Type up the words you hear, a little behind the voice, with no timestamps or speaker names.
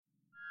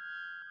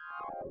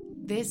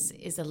This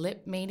is a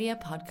Lip Media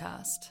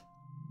podcast.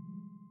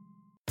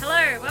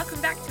 Hello,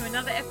 welcome back to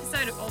another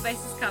episode of All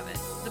Bases Covered,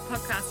 the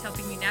podcast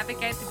helping you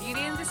navigate the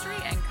beauty industry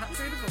and cut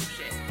through the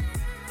bullshit.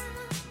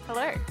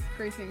 Hello.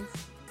 Greetings.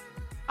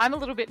 I'm a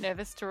little bit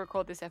nervous to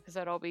record this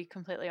episode, I'll be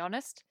completely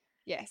honest.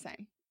 Yeah,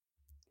 same.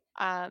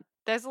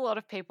 There's a lot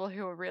of people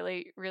who are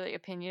really, really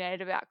opinionated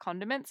about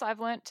condiments,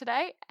 I've learnt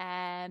today,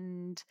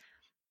 and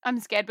I'm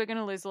scared we're going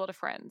to lose a lot of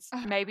friends,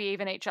 maybe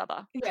even each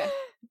other. Yeah.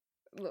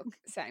 Look,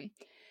 same.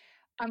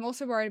 I'm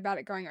also worried about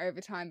it going over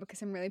time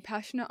because I'm really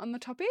passionate on the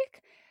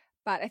topic,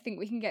 but I think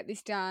we can get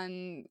this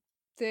done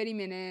 30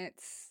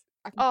 minutes.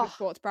 I can put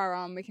sports bar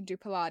on, we can do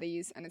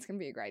Pilates, and it's going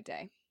to be a great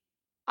day.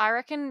 I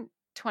reckon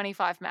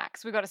 25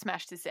 max. We got to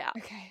smash this out.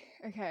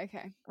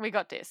 Okay. We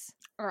got this.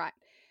 All right.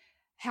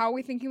 How are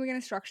we thinking we're going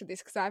to structure this?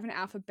 Because I have an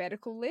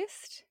alphabetical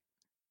list.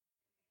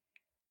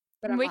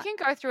 But We can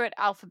go through it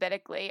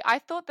alphabetically. I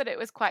thought that it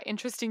was quite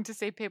interesting to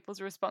see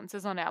people's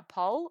responses on our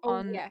poll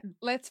on the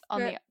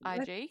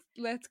IG.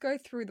 Let's go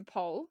through the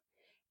poll,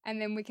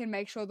 and then we can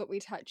make sure that we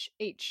touch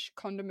each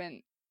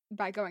condiment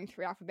by going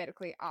through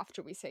alphabetically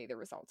after we see the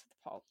results of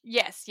the poll.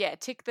 Yes, yeah.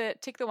 Tick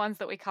the ones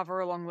that we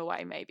cover along the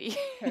way, maybe.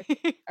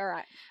 All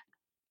right.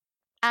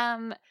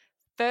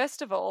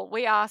 First of all,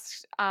 we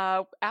asked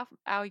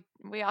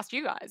we asked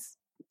you guys,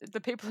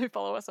 the people who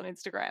follow us on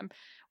Instagram,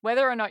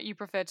 whether or not you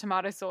prefer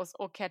tomato sauce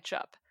or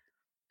ketchup.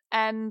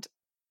 And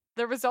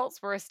the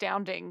results were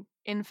astounding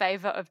in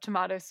favor of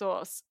tomato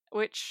sauce,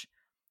 which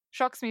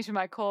shocks me to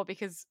my core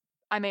because,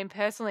 I mean,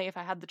 personally, if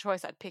I had the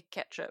choice, I'd pick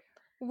ketchup.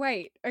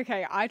 Wait,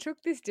 okay, I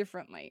took this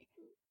differently.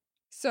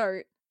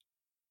 So,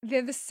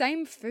 they're the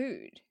same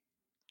food.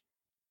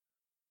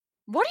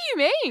 What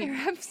do you mean?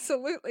 They're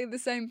absolutely the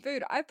same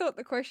food. I thought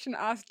the question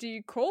asked, do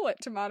you call it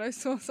tomato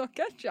sauce or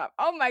ketchup?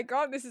 Oh my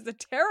god, this is a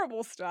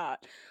terrible start.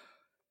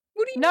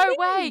 What do you mean? No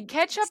way,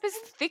 ketchup is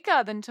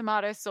thicker than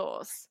tomato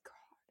sauce.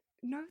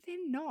 God. No, they're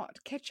not.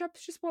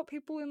 Ketchup's just what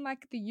people in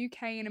like the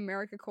UK and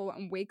America call it,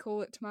 and we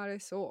call it tomato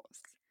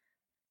sauce.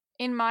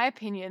 In my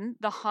opinion,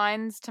 the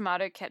Heinz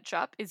tomato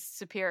ketchup is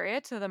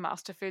superior to the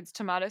Master Foods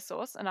tomato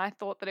sauce, and I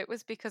thought that it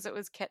was because it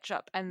was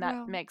ketchup and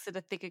that makes it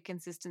a thicker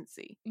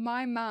consistency.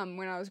 My mum,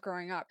 when I was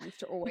growing up,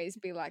 used to always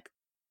be like,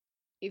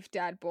 if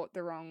Dad bought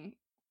the wrong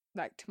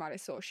like tomato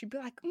sauce, she'd be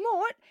like,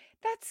 Mort,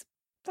 that's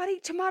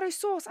bloody tomato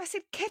sauce. I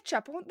said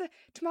ketchup. I want the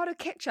tomato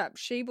ketchup.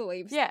 She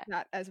believes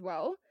that as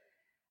well.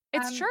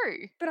 It's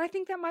true. But I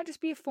think that might just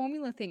be a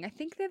formula thing. I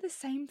think they're the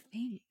same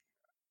thing.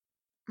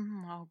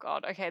 Oh,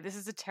 God. Okay, this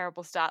is a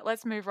terrible start.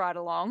 Let's move right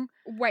along.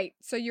 Wait,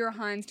 so you're a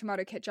Heinz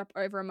tomato ketchup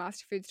over a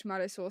Master Foods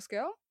tomato sauce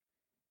girl?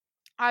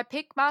 I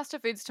pick Master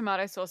Foods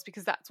tomato sauce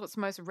because that's what's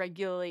most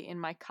regularly in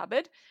my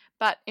cupboard.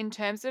 But in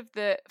terms of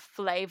the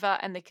flavour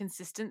and the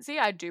consistency,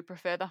 I do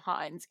prefer the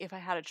Heinz if I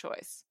had a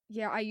choice.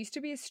 Yeah, I used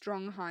to be a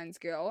strong Heinz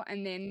girl.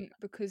 And then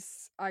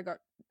because I got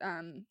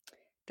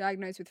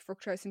diagnosed with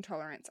fructose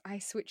intolerance, I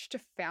switched to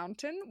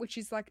Fountain, which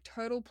is like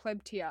total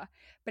pleb tier.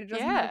 But it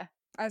doesn't have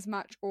as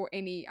much or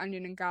any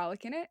onion and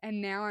garlic in it,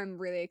 and now I'm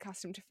really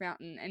accustomed to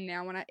Fountain, and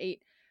now when I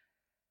eat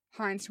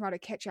Heinz tomato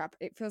ketchup,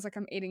 it feels like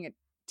I'm eating a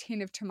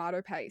tin of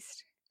tomato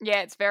paste.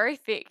 Yeah, it's very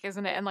thick,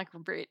 isn't it? And like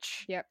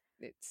rich. Yep,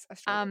 it's a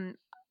struggle.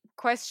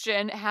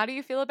 Question, how do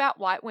you feel about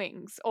white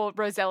wings? Or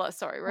Rosella,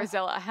 sorry,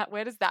 Rosella.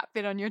 Where does that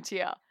fit on your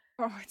tier?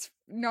 Oh, it's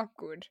not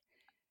good.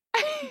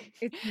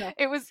 It's not.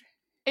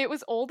 It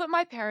was all that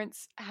my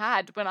parents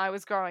had when I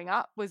was growing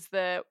up was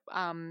the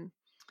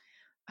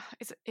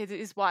it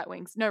is white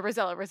wings. No,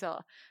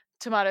 Rosella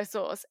tomato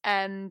sauce,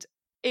 and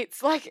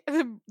it's like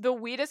the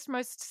weirdest,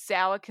 most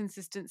sour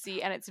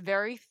consistency, and it's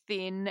very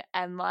thin,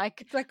 and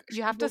like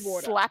you have to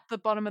slap the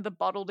bottom of the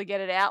bottle to get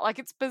it out. Like,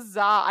 it's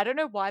bizarre. I don't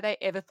know why they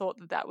ever thought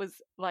that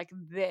was like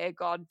their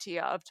god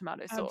tier of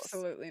tomato sauce.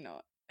 Absolutely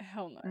not.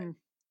 Hell no.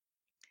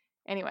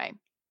 Anyway.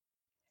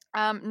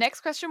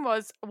 Next question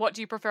was, what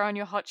do you prefer on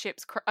your hot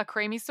chips? A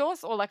creamy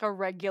sauce or like a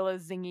regular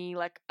zingy,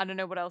 like, I don't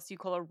know what else you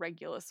call a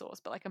regular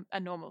sauce, but like a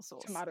normal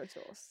sauce. Tomato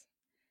sauce.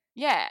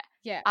 Yeah.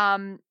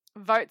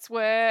 Votes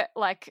were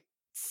like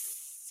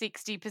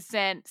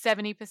 60%,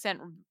 70%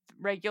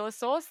 regular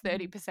sauce,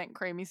 30%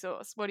 creamy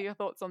sauce. What are your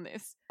thoughts on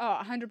this? Oh,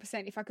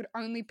 100%. If I could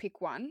only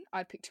pick one,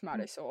 I'd pick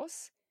tomato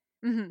sauce.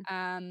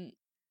 Mm-hmm.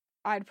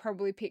 I'd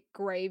probably pick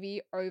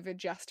gravy over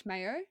just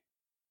mayo.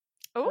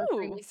 Ooh. Or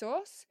creamy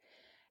sauce.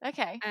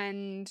 Okay.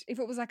 And if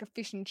it was like a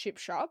fish and chip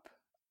shop,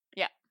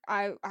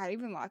 I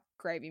even like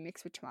gravy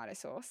mixed with tomato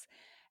sauce.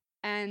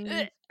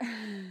 And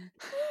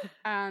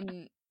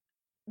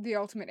the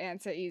ultimate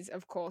answer is,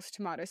 of course,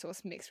 tomato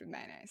sauce mixed with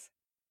mayonnaise.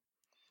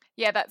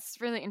 Yeah,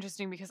 that's really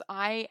interesting because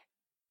I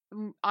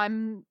don't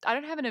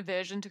have an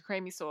aversion to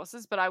creamy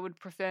sauces, but I would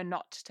prefer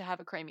not to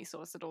have a creamy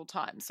sauce at all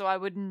times. So I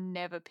would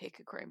never pick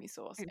a creamy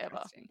sauce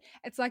ever.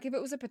 It's like if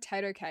it was a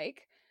potato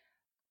cake,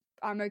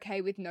 I'm okay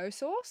with no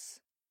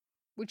sauce,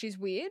 which is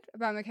weird,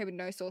 but I'm okay with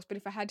no sauce. But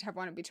if I had to have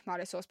one, it'd be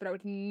tomato sauce, but I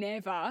would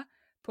never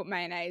put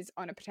mayonnaise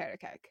on a potato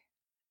cake.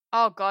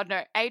 Oh, God,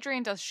 no.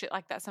 Adrian does shit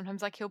like that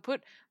sometimes. Like, he'll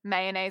put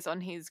mayonnaise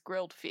on his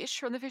grilled fish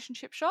from the fish and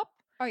chip shop.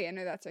 Oh, yeah,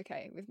 no, that's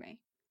okay with me.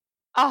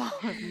 Oh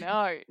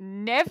no,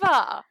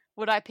 never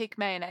would I pick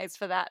mayonnaise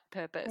for that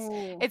purpose.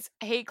 Ooh.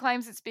 He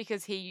claims it's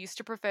because he used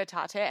to prefer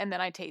tartare and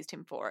then I teased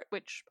him for it,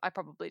 which I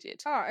probably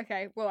did. Oh,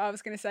 okay. Well, I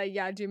was going to say,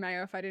 yeah, I'd do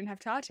mayo if I didn't have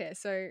tartare.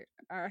 So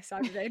I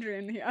sided with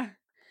Adrian here.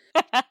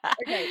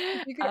 Okay,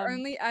 if you could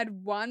only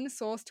add one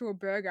sauce to a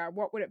burger,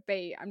 what would it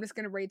be? I'm just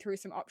going to read through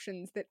some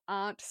options that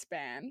aren't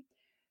spam.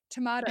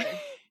 Tomato,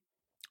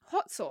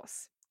 hot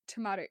sauce,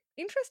 tomato.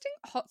 Interesting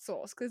hot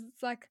sauce because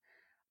it's like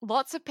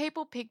lots of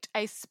people picked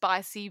a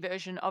spicy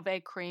version of a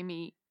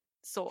creamy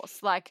sauce,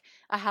 like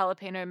a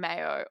jalapeno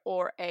mayo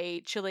or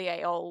a chili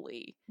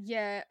aioli.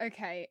 Yeah,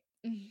 okay.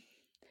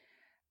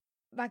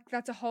 Like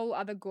that's a whole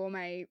other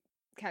gourmet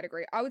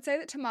category. I would say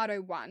that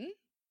tomato won.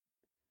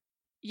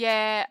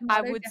 Yeah,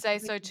 Tomato I would say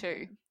so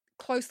definitely too.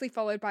 Closely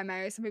followed by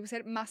mayo. Some people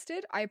said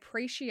mustard. I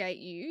appreciate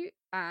you,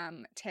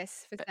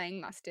 Tess, for saying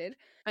mustard.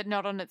 But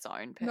not on its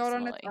own, personally. Not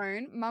on its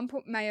own. Mum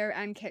put mayo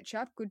and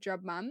ketchup. Good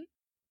job, Mum.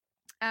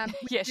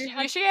 Yeah,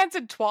 she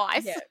answered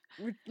twice. Yeah,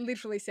 we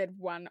literally said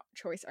one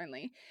choice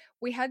only.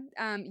 We had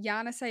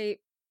Yana say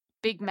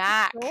Big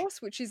Mac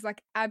sauce, which is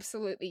like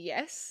absolutely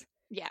yes.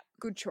 Yeah.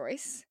 Good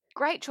choice.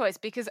 Great choice,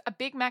 because a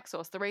Big Mac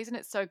sauce, the reason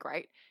it's so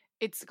great,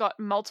 it's got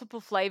multiple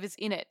flavors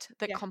in it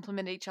that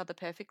complement each other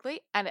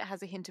perfectly, and it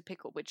has a hint of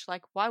pickle, which,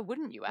 like, why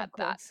wouldn't you add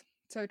that?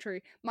 So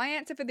true. My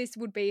answer for this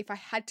would be, if I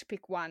had to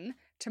pick one,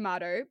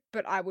 tomato,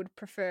 but I would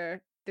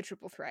prefer the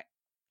triple threat,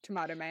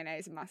 tomato,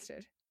 mayonnaise, and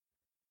mustard.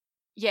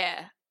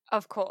 Yeah,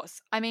 of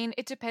course. I mean,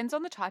 it depends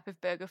on the type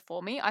of burger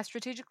for me. I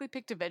strategically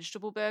picked a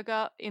vegetable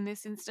burger in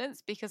this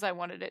instance because I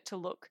wanted it to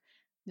look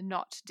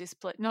not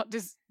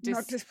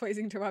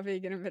displeasing to our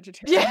vegan and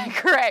vegetarian. Yeah,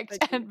 correct.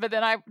 But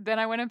then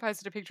I went and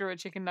posted a picture of a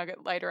chicken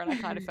nugget later, and I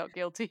kind of felt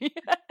guilty.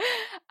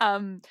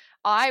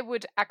 I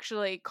would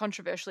actually,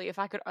 controversially, if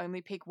I could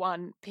only pick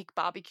one, pick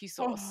barbecue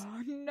sauce.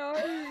 Oh no!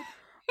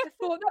 I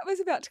thought that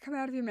was about to come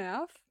out of your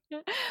mouth.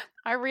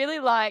 I really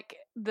like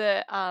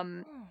the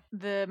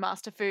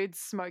Master Foods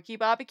smoky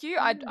barbecue.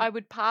 I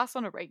would pass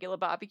on a regular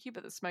barbecue,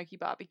 but the smoky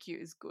barbecue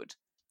is good.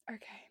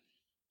 Okay.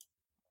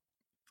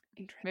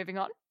 Interesting. Moving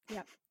on.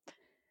 Yep.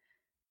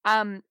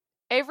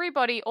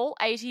 Everybody, all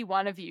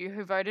 81 of you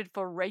who voted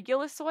for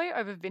regular soy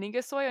over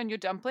vinegar soy on your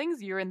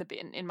dumplings, you're in the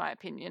bin, in my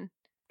opinion.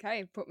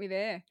 Okay, put me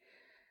there.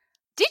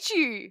 Did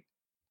you?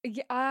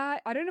 Yeah,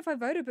 I don't know if I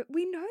voted, but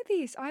we know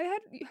this. I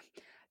had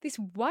this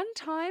one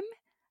time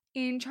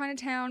in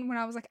Chinatown when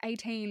I was like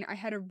 18, I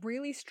had a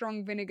really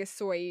strong vinegar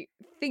soy,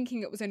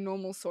 thinking it was a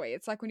normal soy.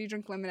 It's like when you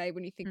drink lemonade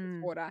when you think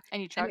it's water.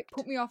 And you choked. And it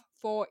put me off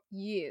for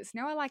years.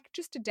 Now I like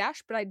just a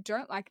dash, but I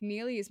don't like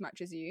nearly as much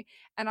as you.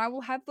 And I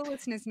will have the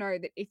listeners know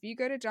that if you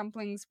go to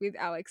dumplings with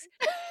Alex,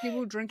 he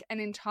will drink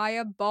an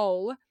entire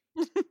bowl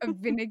of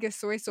vinegar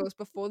soy sauce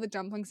before the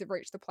dumplings have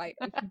reached the plate.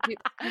 And he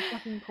dips a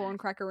fucking prawn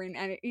cracker in,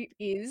 and it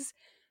is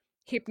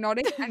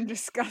hypnotic and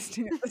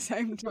disgusting at the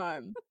same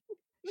time.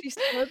 She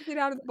slurps it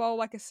out of the bowl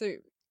like a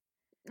soup.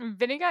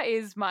 Vinegar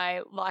is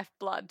my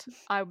lifeblood.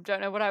 I don't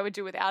know what I would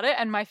do without it.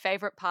 And my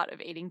favorite part of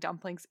eating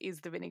dumplings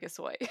is the vinegar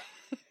soy.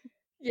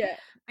 Yeah.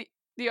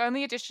 The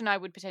only addition I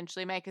would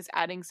potentially make is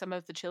adding some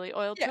of the chili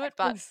oil to it.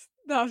 But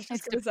I was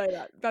just going to say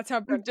that. That's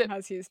how Brenton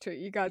has his too.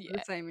 You guys are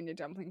the same in your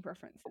dumpling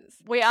preferences.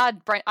 We are.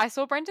 I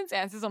saw Brenton's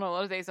answers on a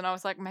lot of these, and I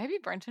was like, maybe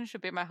Brenton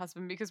should be my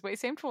husband because we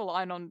seem to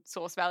align on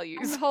sauce values.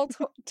 And the whole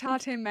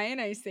tartare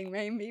mayonnaise thing,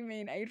 maybe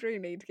me and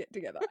Adrian need to get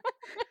together.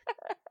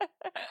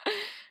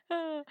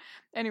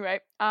 Anyway,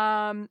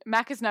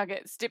 Macca's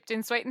nuggets dipped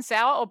in sweet and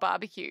sour or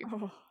barbecue?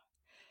 Oh.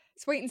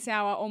 Sweet and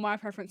sour, or my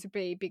preference would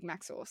be Big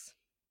Mac sauce.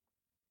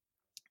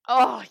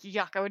 Oh,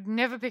 yuck. I would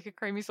never pick a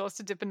creamy sauce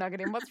to dip a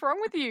nugget in. What's wrong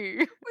with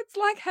you? It's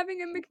like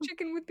having a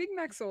McChicken with Big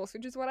Mac sauce,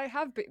 which is what I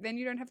have, but then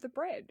you don't have the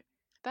bread.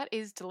 That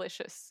is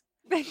delicious.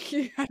 Thank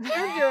you. I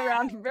turned you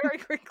around very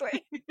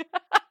quickly.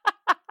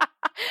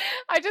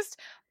 I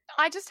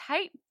just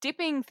hate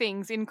dipping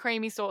things in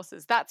creamy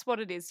sauces. That's what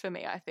it is for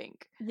me, I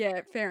think.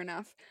 Yeah, fair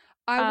enough.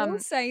 I will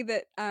say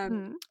that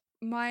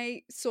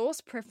my sauce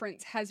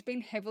preference has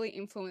been heavily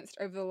influenced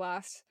over the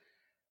last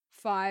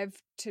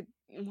 5 to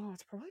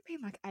it's probably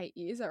been like 8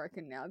 years, I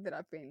reckon, now that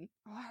I think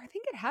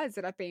it has,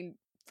 that I've been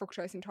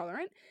fructose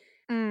intolerant.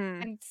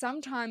 And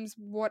sometimes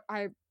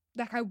I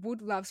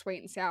would love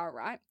sweet and sour,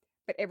 right?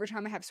 But every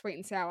time I have sweet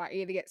and sour, I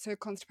either get so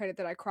constipated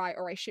that I cry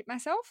or I shit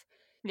myself.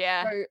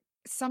 Yeah. So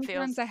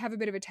sometimes I have a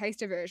bit of a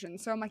taste aversion.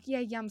 So I'm like, yeah,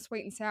 yum,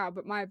 sweet and sour.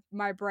 But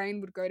my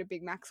brain would go to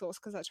Big Mac sauce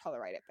because I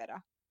tolerate it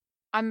better.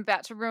 I'm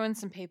about to ruin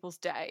some people's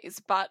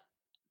days, but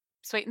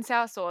sweet and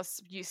sour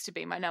sauce used to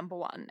be my number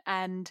one.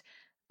 And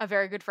a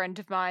very good friend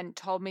of mine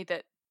told me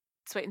that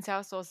sweet and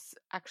sour sauce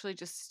actually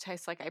just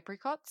tastes like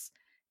apricots.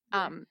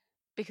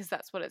 Because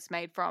that's what it's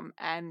made from,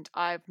 and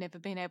I've never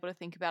been able to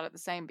think about it the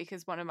same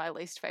because one of my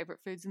least favorite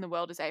foods in the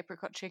world is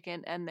apricot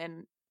chicken, and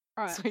then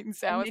sweet and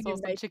sour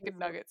sauce on chicken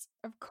nuggets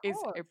is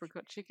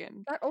apricot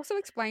chicken. That also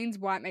explains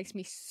why it makes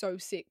me so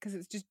sick, because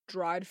it's just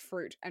dried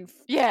fruit and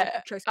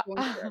fructose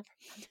corn syrup.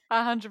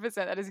 100%.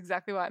 That is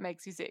exactly why it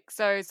makes you sick.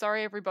 So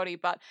sorry everybody,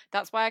 but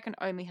that's why I can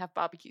only have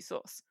barbecue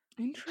sauce.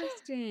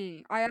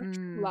 Interesting. I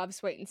actually love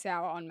sweet and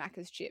sour on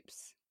Macca's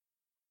chips.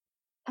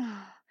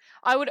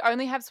 I would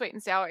only have sweet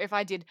and sour if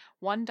I did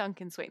one dunk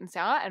in sweet and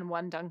sour and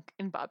one dunk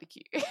in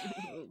barbecue.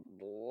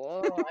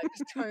 Oh, I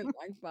just don't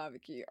like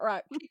barbecue. All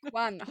right, pick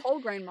one: whole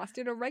grain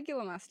mustard or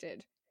regular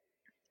mustard.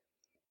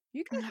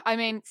 You can. I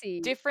mean,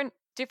 see. different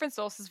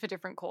sauces for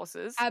different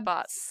courses,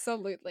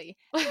 Absolutely.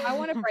 I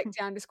want to break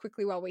down just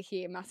quickly while we're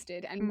here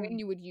mustard and when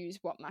you would use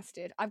what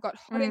mustard. I've got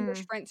hot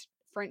English,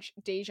 French,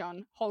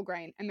 Dijon, whole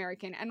grain,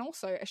 American, and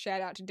also a shout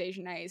out to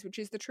Dijonnaise, which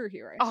is the true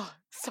hero. Oh,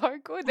 so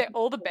good. They're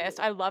all the best.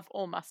 I love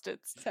all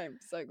mustards. Same,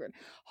 so good.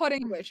 Hot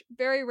English.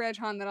 Very rare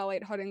time that I'll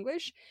eat hot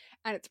English,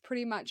 and it's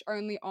pretty much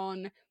only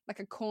on like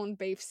a corned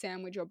beef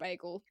sandwich or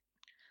bagel.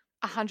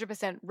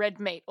 100% red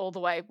meat all the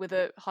way with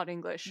a hot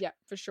English. Yeah,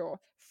 for sure.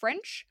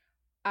 French,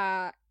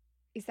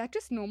 is that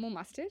just normal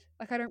mustard?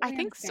 Like, I don't really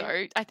think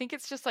understand. so. I think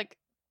it's just like,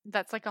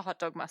 that's like a hot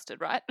dog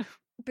mustard, right?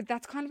 But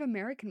that's kind of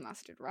American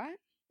mustard, right?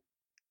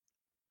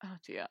 Oh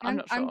dear, I'm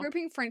not sure. I'm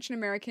grouping French and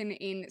American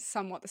in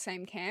somewhat the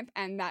same camp,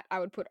 and that I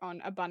would put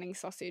on a Bunnings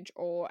sausage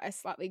or a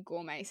slightly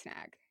gourmet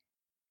snack.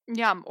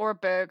 Yum, or a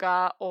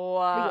burger,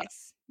 or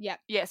yes, yeah,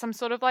 yeah, some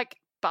sort of like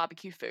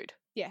barbecue food.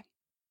 Yeah,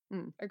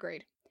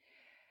 agreed.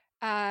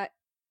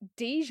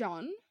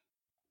 Dijon,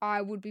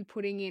 I would be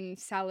putting in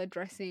salad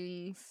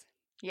dressings.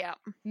 Yeah,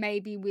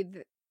 maybe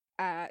with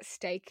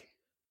steak.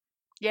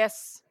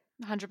 Yes,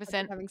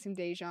 100%. Having some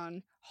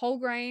Dijon. Whole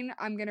grain,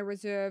 I'm going to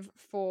reserve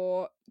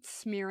for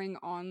smearing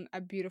on a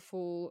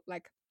beautiful,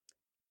 like,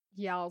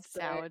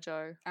 Jarlsberg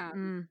sourdough.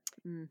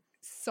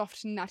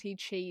 Soft, nutty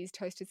cheese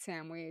toasted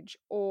sandwich,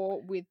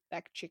 or with,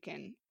 like,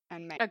 chicken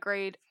and mayo.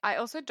 Agreed. I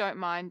also don't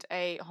mind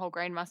a whole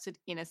grain mustard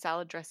in a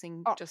salad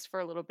dressing just for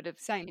a little bit of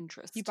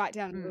interest. You bite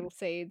down the little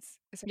seeds.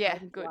 Yeah,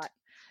 good.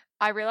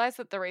 I realised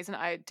that the reason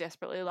I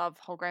desperately love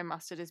whole grain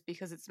mustard is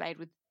because it's made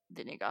with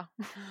vinegar.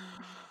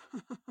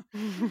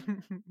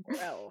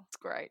 Well, it's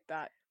great.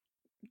 That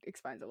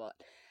explains a lot.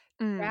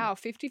 Wow,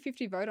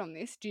 50-50 vote on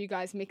this. Do you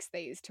guys mix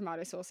these,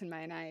 tomato sauce and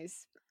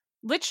mayonnaise?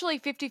 Literally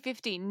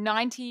 50-50.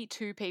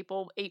 92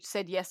 people each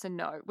said yes and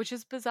no, which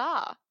is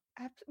bizarre.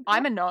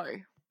 I'm a no.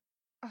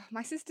 Oh,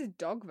 my sister's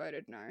dog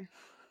voted no.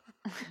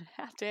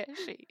 How dare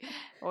she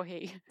or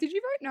he? Did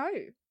you vote no?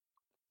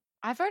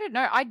 I voted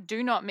no. I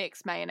do not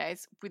mix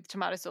mayonnaise with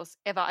tomato sauce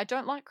ever. I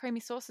don't like creamy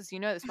sauces. You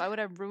know this. Why would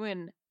I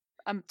ruin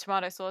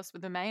tomato sauce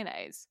with a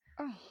mayonnaise?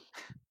 Oh,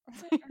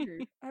 I don't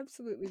know.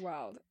 Absolutely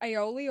wild.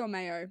 Aioli or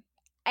mayo?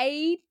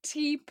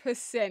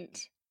 80%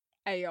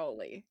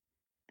 aioli.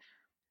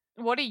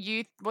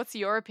 What's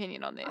your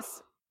opinion on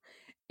this?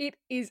 It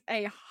is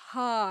a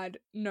hard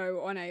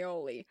no on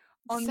aioli.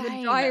 On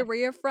Same. The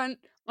diarrhea front,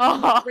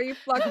 on the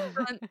reflux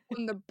front,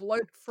 on the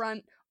bloat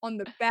front, on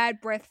the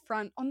bad breath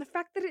front, on the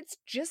fact that it's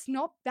just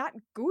not that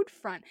good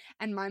front.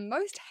 And my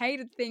most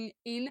hated thing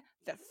in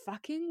the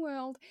fucking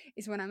world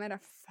is when I'm at a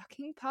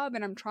fucking pub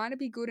and I'm trying to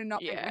be good and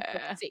not make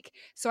myself sick.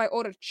 So I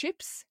order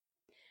chips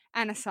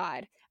and a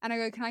side. And I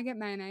go, can I get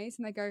mayonnaise?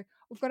 And they go,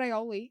 we've got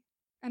aioli.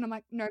 And I'm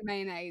like, no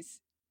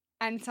mayonnaise.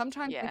 And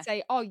sometimes they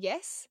say, oh,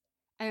 yes.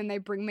 And then they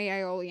bring me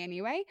aioli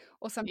anyway.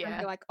 Or sometimes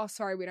they're like, oh,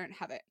 sorry, we don't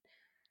have it.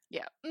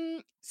 Yeah.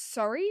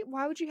 Sorry,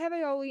 why would you have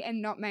aioli and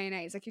not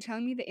mayonnaise? Like, you're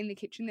telling me that in the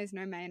kitchen there's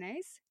no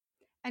mayonnaise?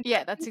 And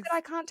that's that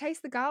I can't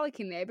taste the garlic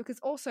in there because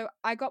also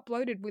I got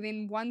bloated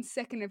within 1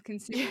 second of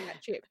consuming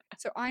that chip.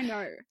 So I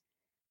know.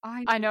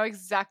 I know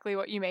exactly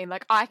what you mean.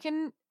 Like, I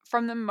can,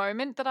 from the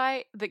moment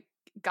that the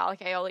garlic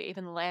aioli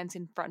even lands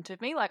in front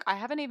of me, like, I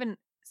haven't even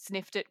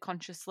sniffed it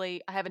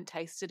consciously. I haven't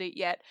tasted it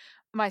yet.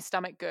 My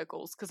stomach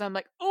gurgles because I'm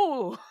like,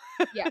 oh,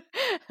 yeah,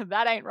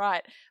 that ain't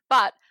right.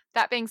 But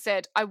that being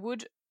said,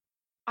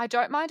 I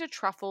don't mind a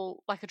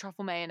truffle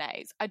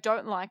mayonnaise. I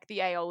don't like the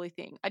aioli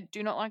thing. I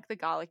do not like the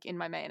garlic in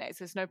my mayonnaise.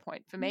 There's no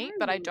point for me,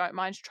 but I don't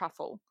mind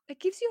truffle. It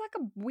gives you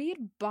like a weird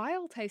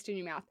bile taste in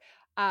your mouth.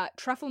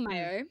 Truffle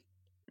mayo,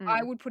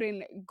 I would put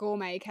in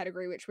gourmet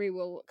category, which we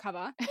will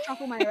cover.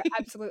 Truffle mayo,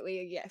 absolutely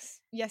a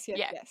yes.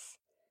 Yes.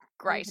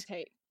 Great.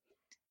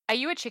 Are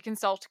you a chicken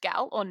salt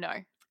gal or no?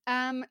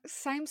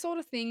 Same sort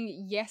of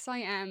thing. Yes, I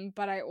am,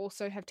 but I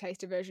also have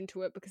taste aversion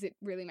to it because it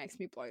really makes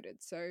me bloated.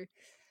 So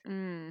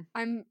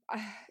I'm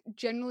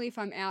generally, if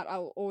I'm out,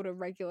 I'll order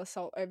regular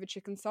salt over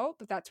chicken salt,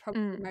 but that's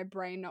probably my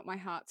brain, not my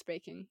heart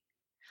speaking.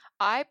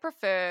 I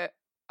prefer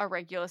a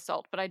regular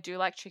salt, but I do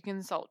like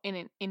chicken salt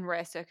in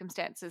rare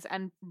circumstances.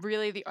 And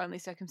really the only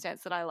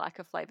circumstance that I like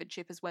a flavored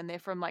chip is when they're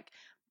from like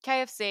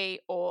KFC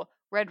or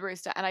Red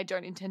Rooster and I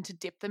don't intend to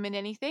dip them in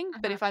anything.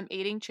 But if I'm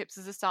eating chips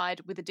as a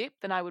side with a dip,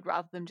 then I would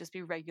rather them just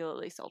be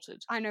regularly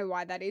salted. I know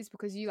why that is,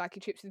 because you like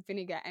your chips with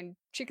vinegar, and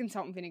chicken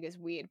salt and vinegar is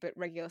weird, but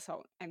regular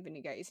salt and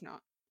vinegar is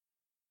not.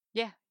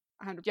 Yeah,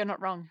 100%. You're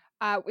not wrong.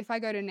 If I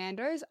go to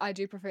Nando's, I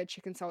do prefer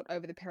chicken salt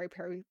over the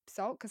peri-peri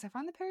salt because I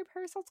find the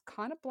peri-peri salt's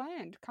kind of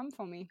bland. Come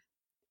for me.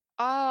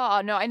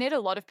 Oh, no, I need a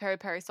lot of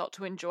peri-peri salt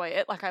to enjoy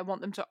it. Like, I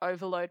want them to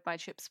overload my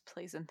chips,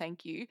 please and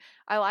thank you.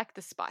 I like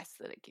the spice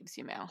that it gives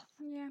your mouth.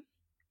 Yeah.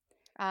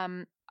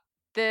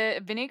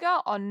 The vinegar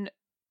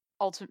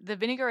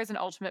as an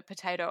ultimate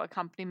potato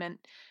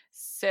accompaniment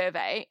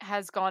survey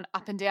has gone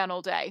up and down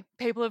all day.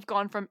 People have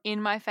gone from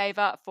in my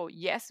favor for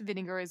yes,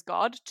 vinegar is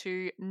God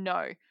to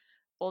no,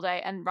 all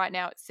day, and right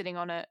now it's sitting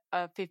on a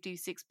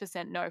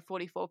 56% no,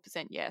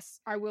 44% yes.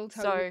 I will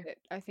tell you that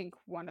I think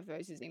one of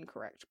those is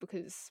incorrect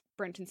because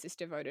Brenton's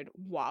sister voted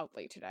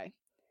wildly today.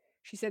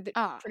 She said that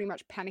she pretty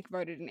much panic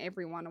voted in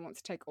everyone and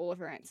wants to take all of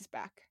her answers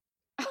back.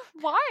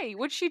 Why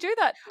would she do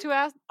that to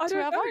our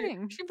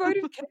voting? She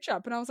voted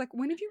ketchup, and I was like,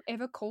 when have you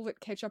ever called it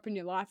ketchup in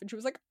your life? And she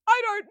was like,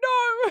 I don't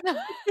know.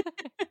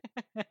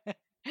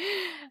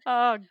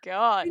 Oh,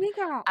 God.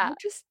 Vinegar,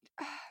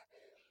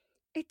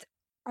 it's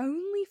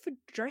only for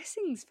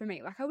dressings for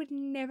me. Like, I would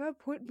never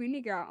put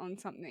vinegar on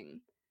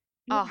something.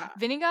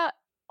 Vinegar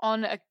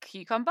on a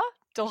cucumber?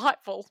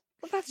 Delightful.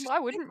 Well, that's why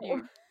wouldn't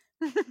you?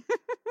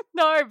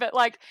 No, but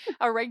like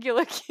a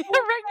regular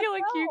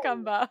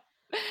cucumber.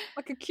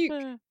 Like a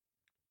cuke.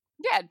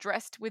 Yeah,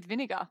 dressed with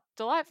vinegar.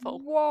 Delightful.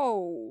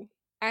 Whoa.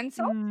 And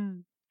salt?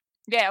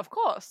 Yeah, of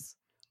course.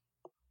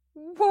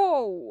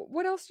 Whoa.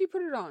 What else do you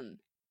put it on?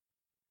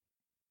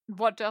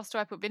 What else do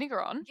I put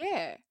vinegar on?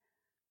 Yeah.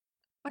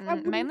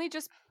 Like mainly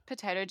just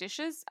potato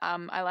dishes.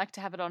 I like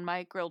to have it on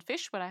my grilled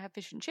fish when I have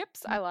fish and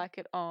chips. I like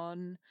it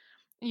on,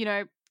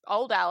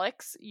 old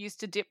Alex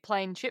used to dip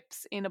plain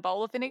chips in a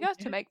bowl of vinegar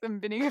to make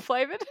them vinegar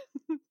flavored.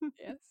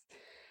 Yes.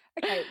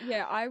 Okay,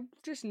 yeah, I've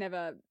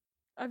never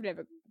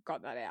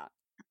got that out.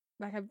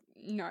 Like,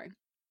 no.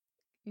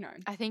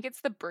 I think it's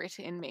the Brit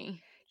in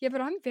me. Yeah,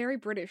 but I'm very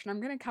British, and I'm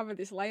going to cover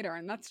this later,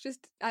 and that's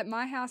just, at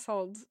my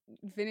household,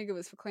 vinegar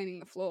was for cleaning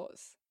the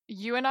floors.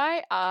 You and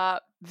I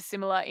are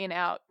similar in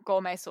our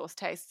gourmet sauce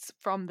tastes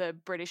from the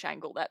British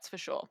angle, that's for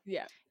sure.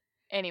 Yeah.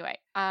 Anyway,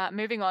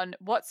 moving on.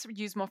 What's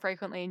used more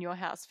frequently in your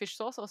house, fish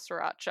sauce or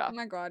sriracha? Oh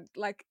my God,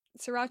 like,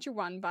 sriracha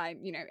won by,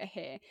 a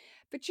hair.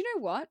 But you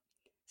know what?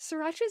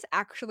 Sriracha's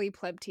actually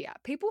pleb tier.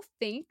 People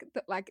think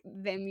that, like,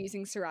 them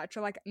using sriracha,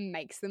 like,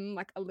 makes them,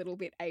 like, a little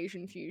bit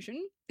Asian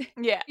fusion.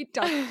 Yeah. It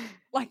doesn't.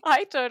 Like,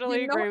 I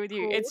totally agree with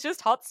you. It's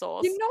just hot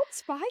sauce. You're not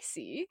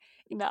spicy.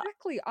 No.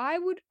 Exactly.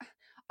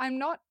 I'm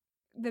not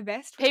the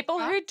best. People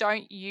who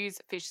don't use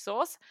fish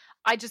sauce,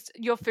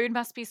 your food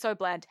must be so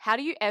bland. How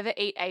do you ever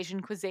eat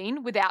Asian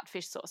cuisine without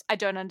fish sauce? I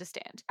don't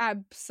understand.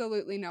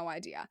 Absolutely no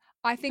idea.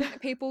 I think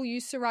that people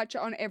use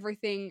sriracha on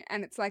everything,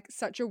 and it's like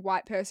such a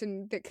white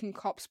person that can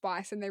cop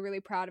spice and they're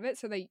really proud of it,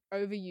 so they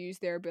overuse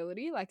their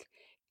ability. Like,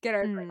 get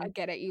over it. I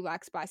get it. You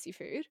like spicy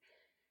food.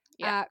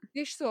 Yeah.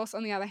 Fish sauce,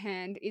 on the other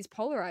hand, is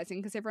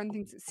polarizing because everyone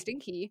thinks it's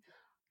stinky.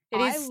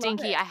 It is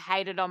stinky. I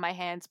hate it on my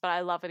hands, but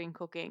I love it in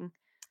cooking.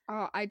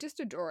 Oh, I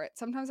just adore it.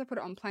 Sometimes I put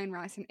it on plain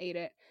rice and eat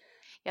it.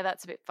 Yeah,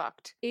 that's a bit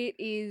fucked. It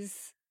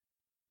is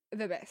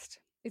the best.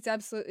 It's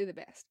absolutely the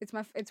best.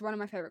 It's one of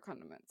my favorite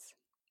condiments.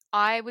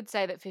 I would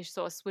say that fish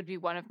sauce would be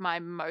one of my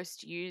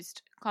most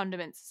used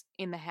condiments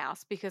in the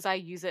house because I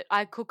use it.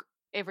 I cook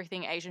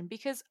everything Asian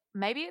because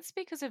maybe it's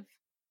because of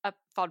a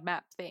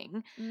FODMAP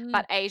thing,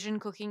 but Asian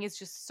cooking is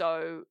just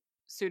so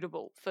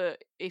suitable for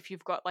if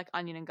you've got like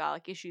onion and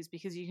garlic issues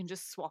because you can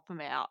just swap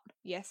them out.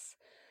 Yes,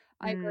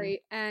 I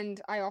agree.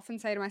 And I often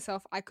say to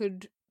myself,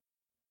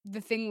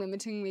 the thing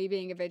limiting me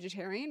being a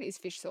vegetarian is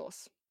fish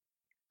sauce.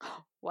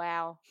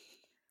 Wow.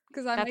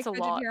 Because I make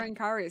vegetarian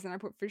curries and I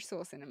put fish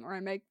sauce in them, or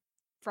I make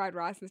fried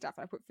rice and stuff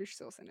and I put fish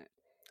sauce in it.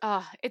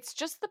 It's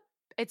just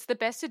it's the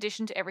best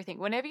addition to everything.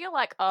 Whenever you're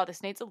like,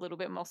 this needs a little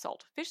bit more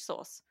salt, fish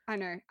sauce. I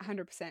know,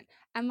 100%.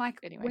 And like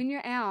when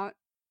you're out,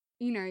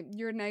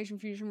 you're at an Asian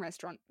fusion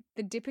restaurant,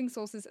 the dipping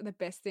sauces are the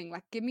best thing.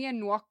 Like, give me a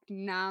nuoc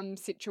nam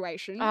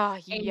situation. Oh,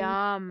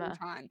 yum.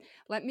 Time.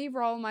 Let me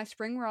roll my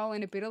spring roll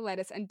in a bit of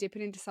lettuce and dip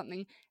it into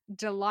something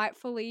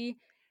delightfully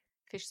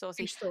fish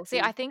saucy.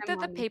 See, I think that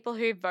the people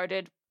who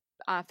voted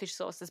fish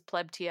sauce as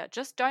pleb tier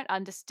just don't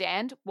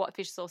understand what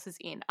fish sauce is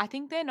in. I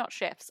think they're not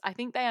chefs. I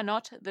think they are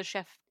not the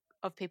chef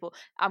of people.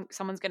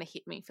 Someone's going to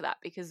hit me for that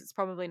because it's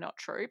probably not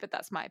true, but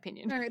that's my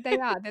opinion. No, they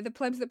are. They're the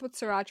plebs that put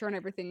sriracha on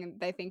everything and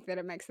they think that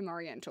it makes them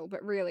oriental,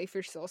 but really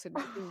fish sauce would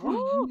make them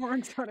more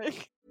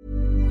exotic.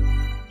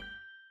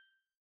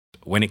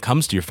 When it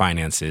comes to your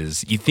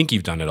finances, you think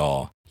you've done it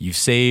all. You've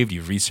saved,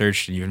 you've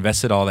researched, and you've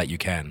invested all that you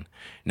can.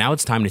 Now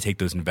it's time to take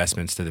those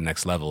investments to the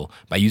next level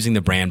by using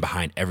the brand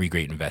behind every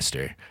great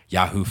investor,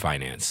 Yahoo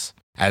Finance.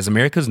 As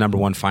America's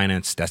 #1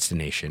 finance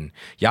destination,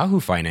 Yahoo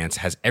Finance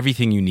has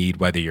everything you need,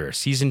 whether you're a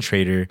seasoned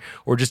trader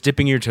or just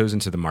dipping your toes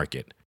into the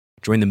market.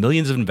 Join the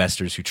millions of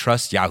investors who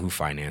trust Yahoo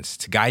Finance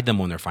to guide them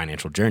on their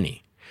financial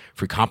journey.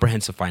 For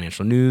comprehensive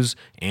financial news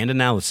and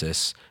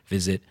analysis,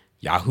 visit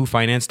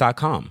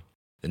yahoofinance.com,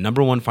 the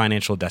 #1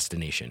 financial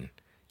destination,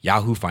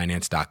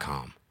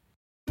 yahoofinance.com.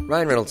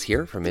 Ryan Reynolds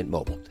here from Mint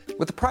Mobile.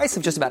 With the price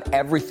of just about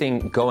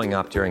everything going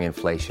up during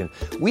inflation,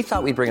 we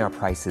thought we'd bring our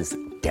prices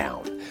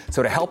down.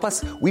 So to help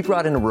us, we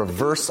brought in a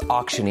reverse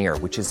auctioneer,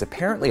 which is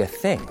apparently a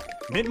thing.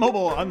 Mint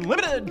Mobile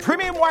Unlimited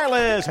Premium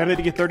Wireless. How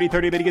to get 30,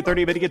 30, bit to get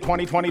 30, bit to get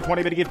 20, 20,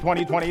 20, bit to get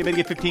 20, 20, bit to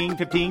get 15,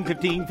 15,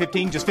 15,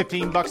 15, just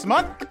 $15 a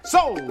month?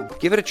 Sold!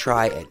 Give it a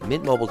try at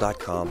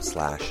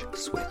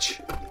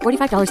mintmobile.com/switch.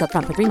 $45 up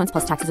front for 3 months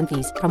plus taxes and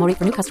fees. Promo rate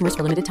for new customers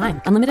for limited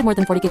time. Unlimited more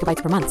than 40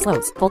 gigabytes per month.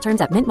 Slows full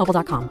terms at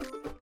mintmobile.com.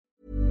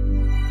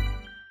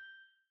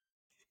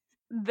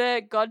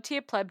 The god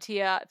tier, pleb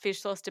tier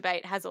fish sauce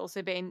debate has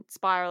also been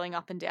spiraling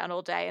up and down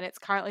all day, and it's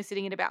currently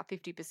sitting at about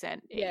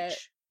 50% each. Yeah,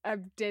 a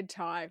dead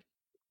tie.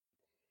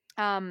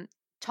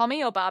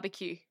 Tommy or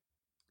barbecue?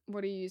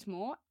 What do you use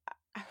more?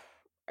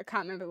 I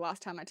can't remember the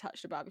last time I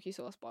touched a barbecue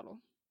sauce bottle.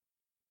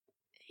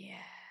 Yeah.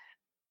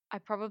 I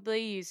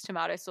probably use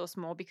tomato sauce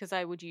more because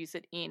I would use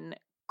it in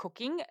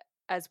cooking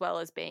as well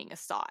as being a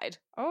side.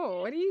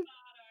 Oh, what do you...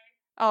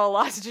 Oh,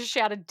 Eliza just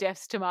shouted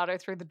Def's tomato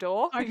through the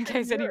door I in can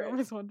case hear anyone it.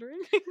 was wondering.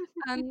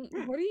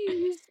 What do you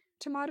use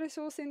tomato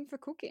sauce in for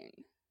cooking?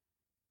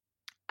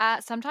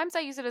 Sometimes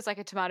I use it as like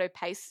a tomato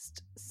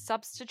paste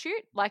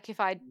substitute. Like if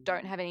I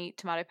don't have any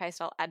tomato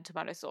paste, I'll add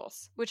tomato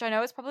sauce, which I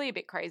know is probably a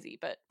bit crazy,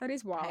 but That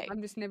is wild. hey.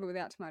 I'm just never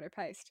without tomato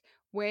paste.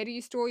 Where do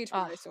you store your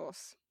tomato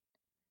sauce?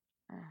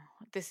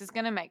 This is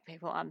going to make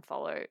people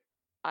unfollow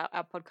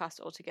our podcast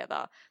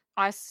altogether.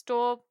 I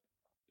store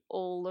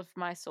all of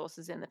my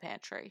sauces in the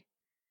pantry.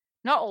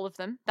 Not all of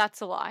them.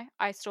 That's a lie.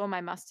 I store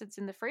my mustards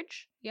in the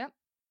fridge. Yep.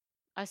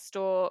 I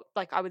store,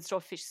 like, I would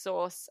store fish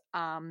sauce.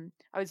 I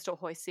would store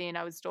hoisin.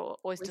 I would store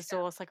oyster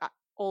sauce. Like,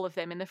 all of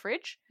them in the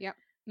fridge. Yep.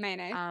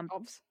 Mayonnaise.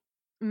 Obs.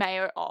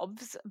 Mayo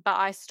obs. But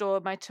I store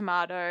my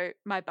tomato,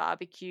 my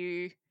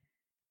barbecue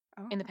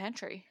in the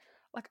pantry.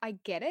 Like, I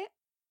get it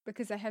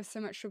because they have so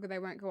much sugar they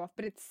won't go off.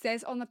 But it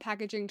says on the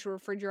packaging to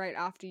refrigerate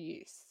after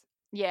use.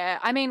 Yeah.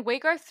 I mean, we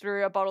go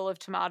through a bottle of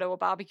tomato or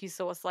barbecue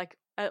sauce, like,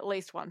 at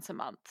least once a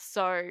month.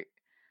 So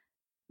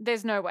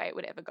there's no way it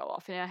would ever go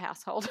off in our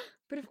household.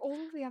 But if all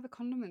of the other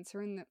condiments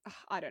are in the...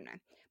 I don't know.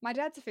 My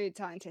dad's a food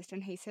scientist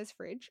and he says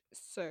fridge.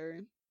 So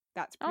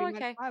that's pretty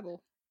much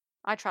Bible.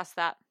 I trust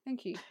that.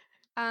 Thank you.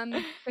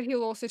 But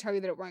he'll also tell you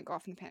that it won't go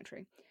off in the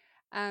pantry.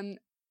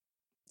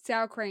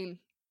 Sour cream.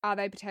 Are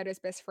they potatoes'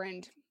 best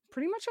friend?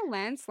 Pretty much a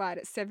landslide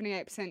at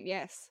 78%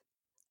 yes.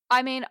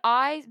 I mean,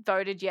 I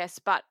voted yes,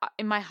 but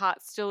in my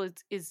heart still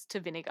is to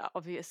vinegar,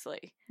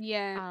 obviously.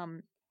 Yeah.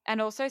 And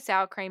also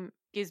sour cream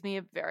gives me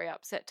a very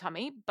upset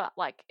tummy, but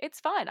like it's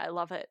fine. I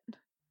love it.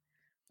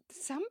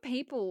 Some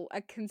people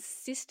are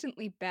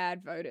consistently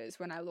bad voters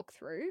when I look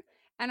through,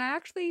 and I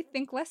actually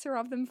think lesser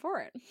of them for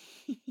it.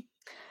 Do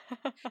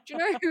you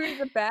know who is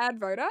a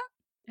bad voter?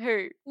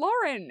 Who?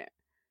 Lauren.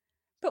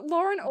 But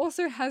Lauren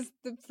also has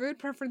the food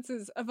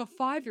preferences of a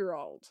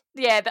 5-year-old.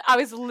 Yeah, I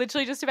was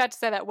literally just about to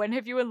say that. When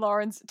have you and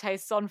Lauren's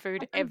tastes on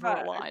food ever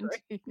aligned?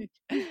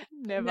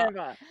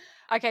 Never.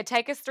 Okay,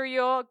 take us through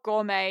your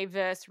gourmet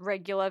versus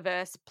regular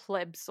versus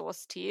pleb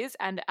sauce tiers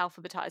and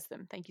alphabetize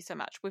them. Thank you so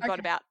much. We've got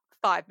about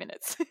 5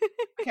 minutes.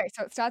 Okay,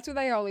 so it starts with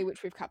aioli,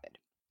 which we've covered.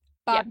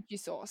 Barbecue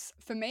sauce.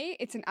 For me,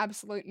 it's an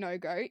absolute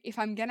no-go. If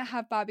I'm going to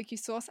have barbecue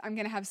sauce, I'm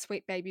going to have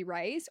Sweet Baby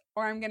Ray's,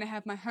 or I'm going to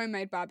have my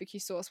homemade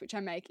barbecue sauce, which I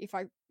make if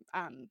I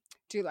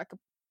do like a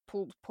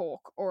pulled pork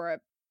or a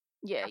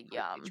yum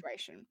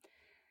situation.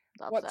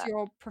 What's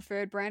your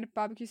preferred brand of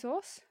barbecue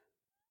sauce?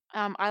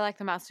 I like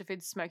the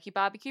Masterfoods Smoky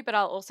Barbecue, but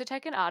I'll also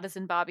take an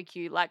artisan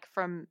barbecue, like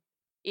from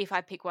if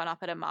I pick one up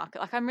at a market.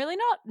 Like I'm really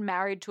not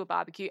married to a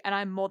barbecue, and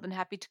I'm more than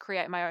happy to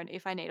create my own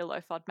if I need a low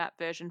FODMAP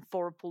version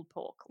for a pulled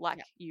pork, like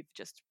you've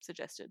just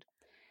suggested.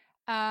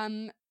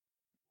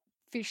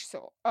 Fish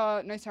sauce.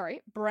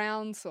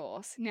 Brown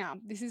sauce. Now,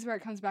 this is where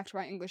it comes back to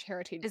our English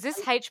heritage. Is this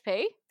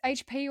HP?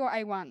 HP or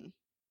A1?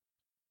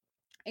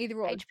 Either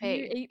or. HP. Do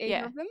you eat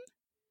either of them?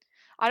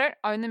 I don't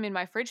own them in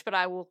my fridge, but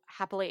I will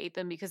happily eat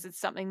them because it's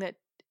something that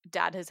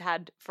Dad has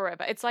had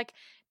forever. It's like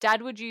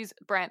Dad would use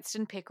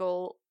Branston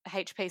pickle,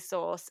 HP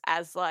sauce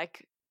as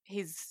like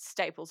his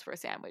staples for a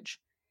sandwich.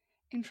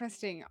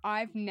 Interesting.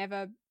 I've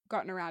never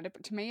gotten around it,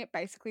 but to me it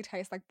basically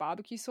tastes like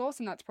barbecue sauce,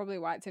 and that's probably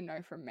why it's a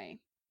no from me.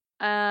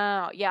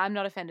 Yeah, I'm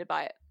not offended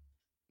by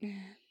it.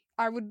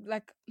 I would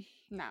like,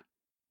 no,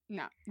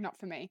 not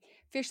for me.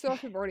 Fish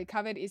sauce we've already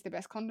covered is the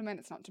best condiment.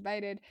 It's not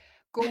debated.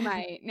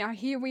 Gourmet. Now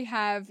here we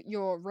have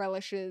your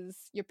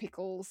relishes, your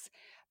pickles.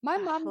 My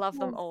mum love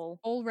them all.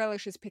 All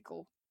relishes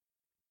pickle.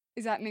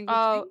 Is that an English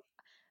thing?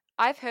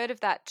 I've heard of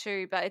that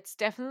too, but it's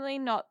definitely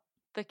not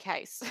the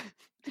case.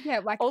 Yeah,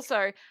 like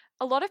also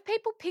a lot of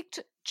people picked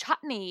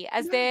chutney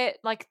as their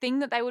like thing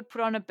that they would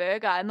put on a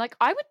burger, and like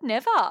I would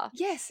never.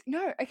 Yes,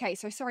 no, okay,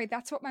 so sorry,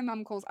 that's what my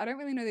mum calls. I don't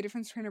really know the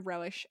difference between a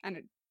relish and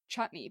a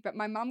chutney, but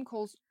my mum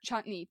calls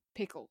chutney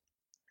pickle.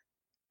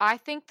 I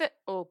think that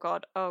oh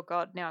god,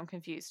 now I'm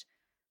confused.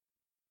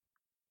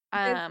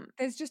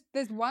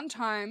 There's one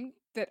time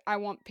that I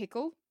want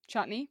pickle,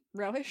 chutney,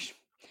 relish,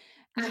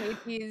 and it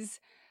is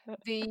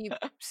the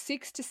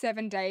 6 to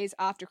 7 days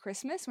after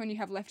Christmas when you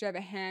have leftover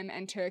ham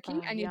and turkey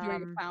and you're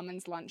doing a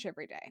ploughman's lunch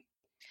every day.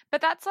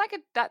 But are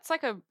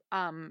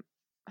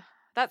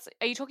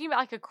you talking about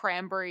like a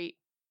cranberry?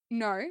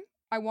 No,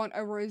 I want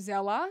a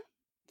Rosella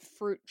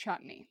fruit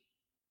chutney.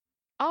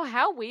 Oh,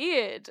 how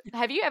weird.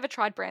 Have you ever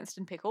tried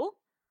Branston pickle?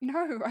 No,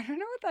 I don't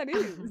know what that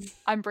is.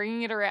 I'm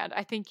bringing it around.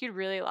 I think you'd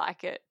really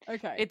like it.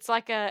 Okay. It's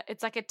like a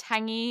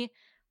tangy,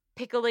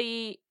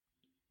 pickly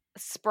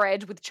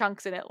spread with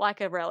chunks in it,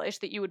 like a relish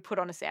that you would put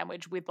on a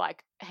sandwich with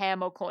like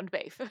ham or corned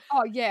beef.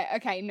 Oh yeah,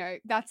 okay, no,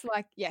 that's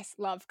like yes,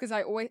 love, because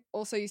I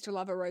also used to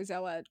love a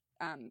Rosella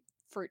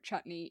fruit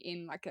chutney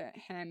in like a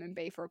ham and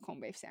beef or a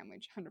corned beef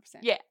sandwich. 100%.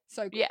 Yeah.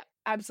 So good. Yeah.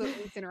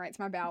 Absolutely incinerates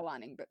my bowel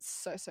lining, but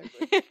so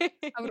good.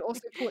 I would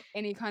also put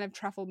any kind of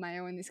truffle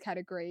mayo in this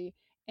category.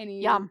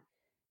 Any Yum.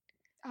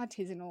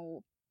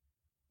 artisanal.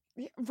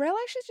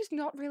 Relish is just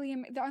not really.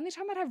 The only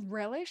time I'd have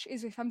relish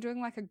is if I'm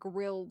doing like a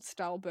grilled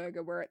style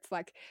burger where it's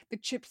like the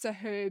chips are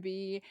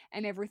herby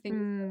and everything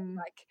is very,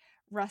 like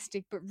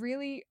rustic. But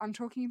really, I'm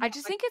talking about. I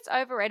just think it's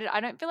overrated. I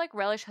don't feel like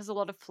relish has a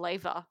lot of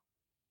flavor.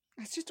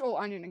 It's just all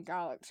onion and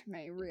garlic to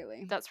me,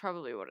 really. That's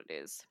probably what it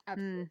is.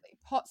 Absolutely.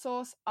 Hot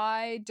sauce,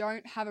 I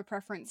don't have a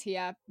preference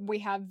here. We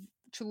have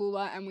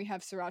Cholula and we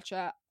have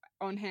Sriracha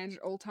on hand at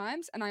all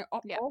times, and I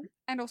opt for,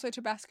 and also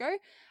Tabasco.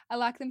 I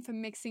like them for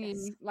mixing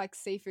in like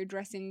seafood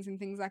dressings and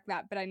things like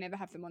that, but I never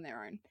have them on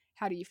their own.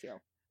 How do you feel?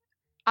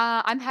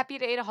 I'm happy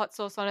to eat a hot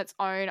sauce on its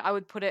own. I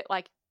would put it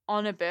like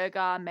on a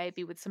burger,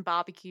 maybe with some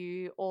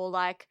barbecue, or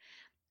like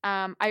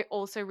I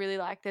also really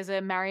like, there's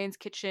a Marion's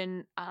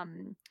Kitchen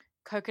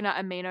coconut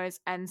aminos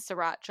and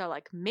sriracha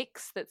like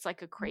mix that's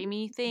like a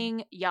creamy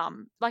thing.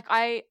 Yum.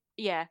 I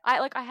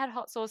had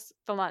hot sauce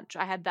for lunch.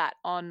 I had that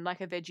on like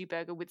a veggie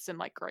burger with some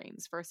like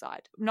greens for a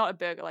side. Not a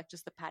burger, like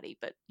just the patty,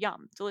 but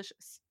yum,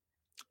 delicious.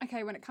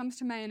 Okay, when it comes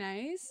to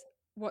mayonnaise,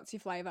 what's your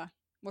flavor?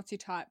 What's your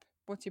type?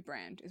 What's your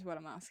brand is what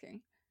I'm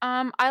asking.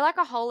 I like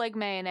a whole egg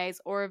mayonnaise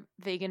or a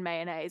vegan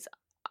mayonnaise.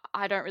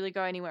 I don't really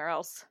go anywhere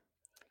else.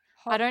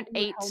 I don't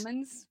eat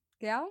Hellmann's,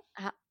 gal?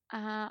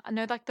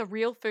 No, like the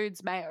Real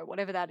Foods mayo,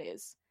 whatever that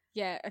is.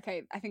 Yeah,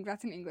 okay. I think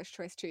that's an English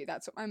choice too.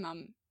 That's what my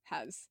mum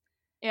has.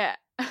 Yeah.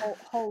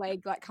 whole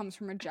egg like comes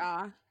from a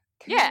jar.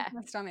 Yeah.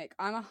 My stomach.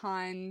 I'm a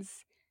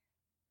Heinz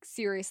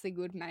seriously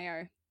good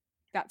mayo.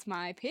 That's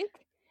my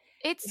pick.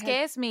 It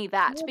scares me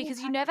that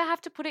because you never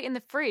have to put it in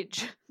the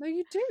fridge. No,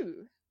 you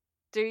do.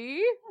 Do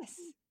you? Yes.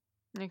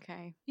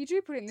 Okay. You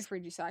do put it in the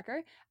fridge, you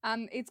psycho.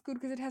 It's good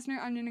because it has no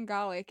onion and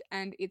garlic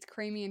and it's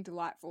creamy and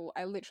delightful.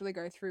 I literally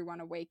go through one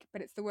a week,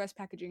 but it's the worst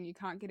packaging. You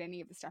can't get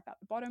any of the stuff out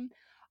the bottom.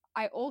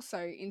 I also,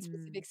 in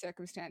specific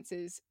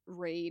circumstances,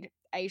 read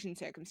Asian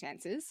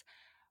circumstances,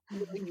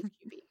 really use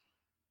Kewpie.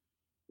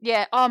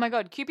 Yeah. Oh my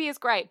God. Kewpie is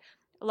great.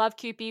 I love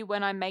Kewpie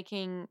when I'm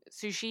making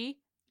sushi.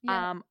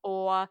 Yeah.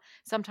 Or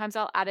sometimes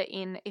I'll add it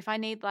in if I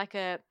need like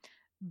a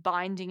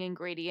binding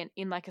ingredient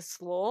in like a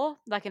slaw,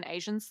 like an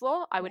Asian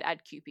slaw, I would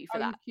add Kewpie for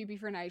that. Use Kewpie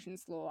for an Asian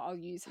slaw. I'll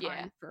use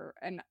Heinz for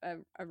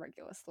a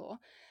regular slaw.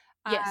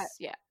 Yes,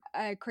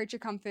 A creature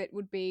comfort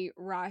would be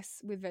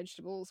rice with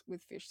vegetables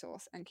with fish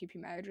sauce and Kewpie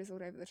mayo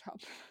drizzled over the top.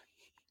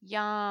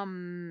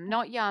 Yum.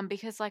 Not yum,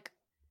 because like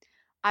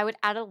I would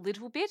add a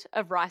little bit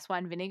of rice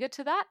wine vinegar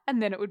to that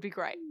and then it would be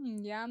great.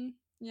 Yum.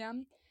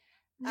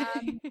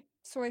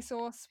 Soy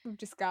sauce, we've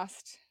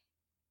discussed.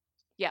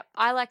 Yep.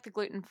 I like the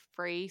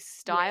gluten-free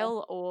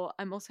style, or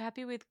I'm also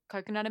happy with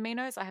coconut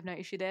aminos. I have no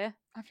issue there.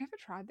 I've never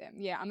tried them.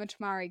 Yeah, I'm a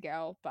tamari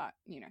girl, but,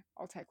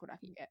 I'll take what I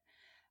can get.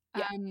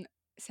 Yeah.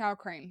 Sour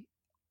cream.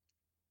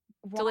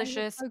 Why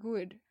delicious. Is it so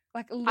good.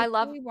 Like,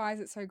 why is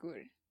it so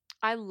good?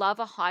 I love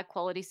a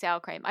high-quality sour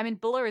cream. I mean,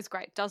 Buller is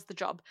great, does the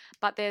job,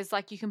 but there's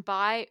like, you can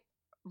buy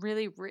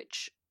really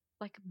rich,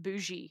 like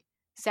bougie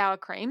sour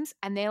creams,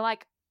 and they're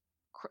like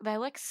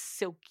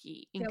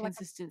silky in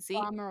consistency.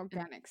 Like Farmer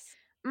Organics.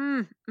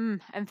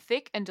 And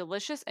thick and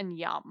delicious and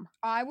yum.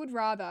 I would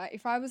rather,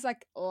 if I was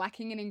like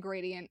lacking an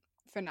ingredient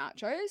for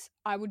nachos,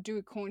 I would do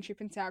a corn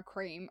chip and sour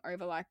cream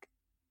over like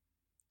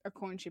a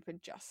corn chip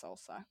and just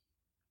salsa.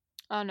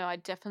 Oh no,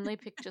 I'd definitely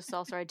pick just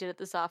salsa. I did it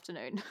this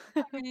afternoon.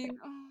 I mean,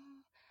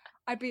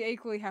 I'd be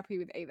equally happy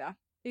with either.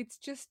 It's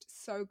just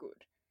so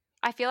good.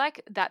 I feel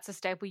like that's a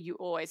staple you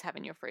always have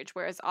in your fridge,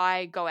 whereas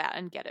I go out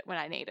and get it when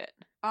I need it.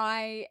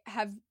 I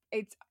have,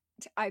 it's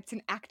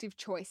an active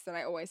choice that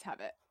I always have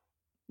it.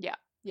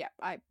 Yeah,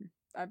 I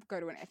go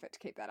to an effort to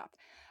keep that up.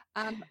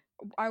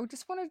 I would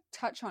just want to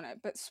touch on it,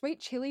 but sweet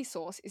chili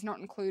sauce is not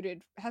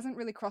included, hasn't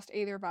really crossed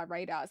either of our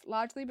radars,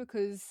 largely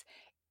because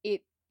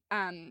it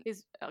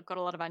is got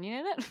a lot of onion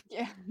in it.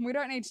 Yeah, we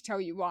don't need to tell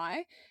you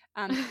why.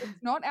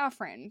 It's not our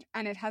friend,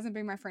 and it hasn't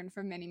been my friend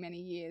for many, many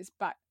years,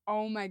 but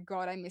oh my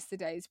God, I miss the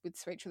days with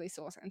sweet chili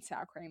sauce and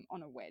sour cream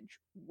on a wedge.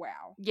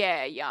 Wow.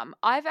 Yeah, yum.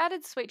 I've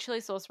added sweet chili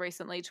sauce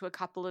recently to a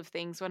couple of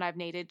things when I've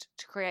needed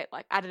to create,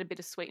 like, added a bit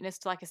of sweetness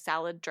to like a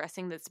salad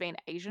dressing that's been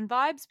Asian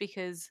vibes,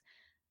 because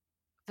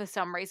for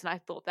some reason I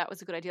thought that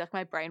was a good idea. Like,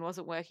 my brain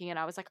wasn't working and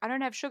I was like, I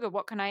don't have sugar,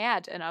 what can I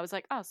add? And I was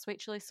like, oh, sweet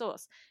chili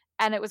sauce.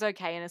 And it was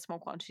okay in a small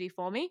quantity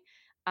for me.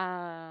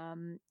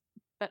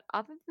 But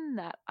other than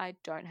that, I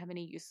don't have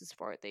any uses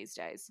for it these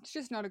days. It's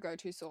just not a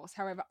go-to sauce.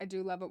 However, I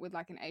do love it with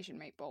like an Asian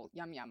meatball.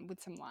 Yum yum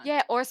with some lime.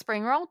 Yeah, or a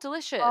spring roll.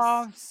 Delicious.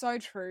 Oh, so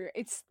true.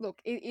 It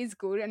is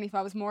good. And if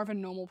I was more of a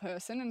normal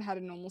person and had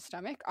a normal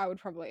stomach, I would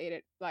probably eat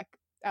it like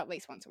at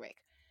least once a week.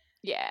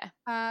 Yeah.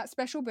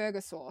 Special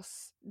burger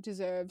sauce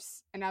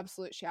deserves an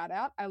absolute shout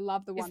out. I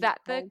love the one. Is that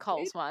the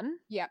Coles one?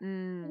 Yeah.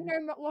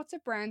 Lots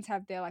of brands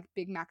have their like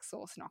Big Mac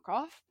sauce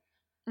knockoff.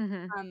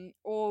 Mm-hmm.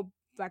 Or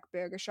like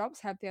burger shops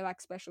have their like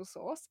special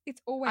sauce.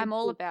 It's always I'm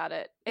all good. about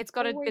it. It's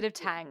got a bit of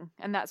tang,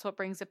 and that's what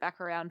brings it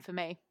back around for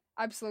me.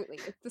 Absolutely.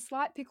 It's the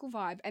slight pickle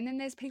vibe. And then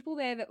there's people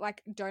there that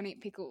like don't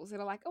eat pickles that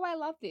are like, oh, I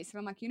love this. And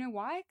I'm like, you know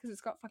why? Because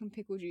it's got fucking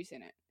pickle juice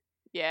in it.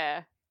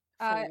 Yeah.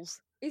 Fools.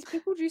 Is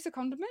pickle juice a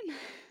condiment?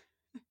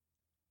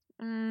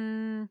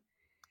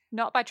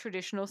 Not by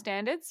traditional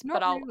standards, Not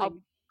but I'll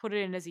really. put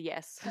it in as a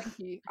yes. Thank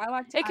you. I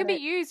like to It can be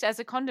used as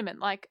a condiment.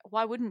 Like,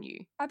 why wouldn't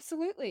you?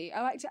 Absolutely.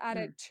 I like to add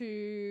it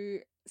to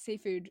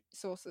seafood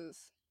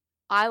sauces.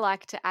 I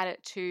like to add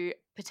it to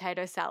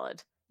potato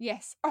salad.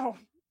 Yes. Oh,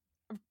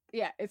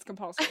 yeah, it's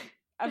compulsory.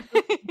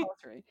 Absolutely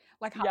compulsory.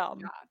 Like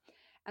Yum.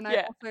 And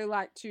I also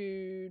like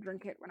to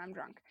drink it when I'm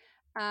drunk.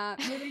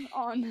 Moving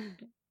on.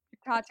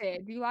 Tartare.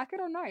 Do you like it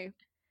or no?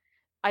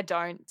 I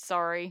don't.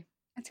 Sorry.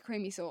 It's a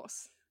creamy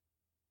sauce.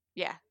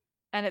 Yeah.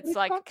 And it's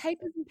got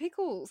capers and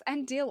pickles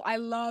and dill. I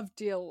love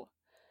dill.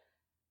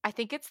 I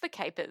think it's the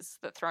capers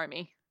that throw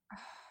me.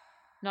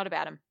 Not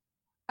about them.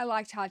 I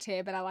like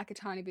tartare, but I like a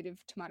tiny bit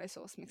of tomato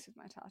sauce mixed with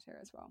my tartare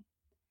as well.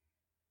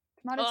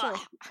 Tomato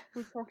sauce.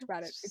 We've talked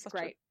about it. It's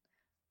great.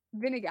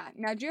 Vinegar.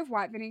 Now, do you have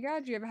white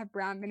vinegar? Do you ever have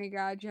brown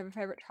vinegar? Do you have a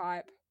favorite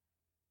type?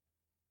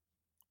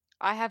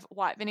 I have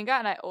white vinegar,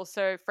 and I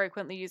also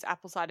frequently use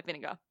apple cider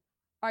vinegar.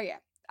 Oh, yeah.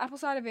 Apple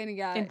cider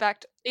vinegar. In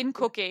fact, in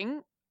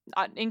cooking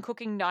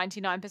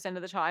 99%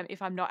 of the time,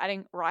 if I'm not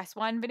adding rice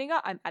wine vinegar,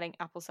 I'm adding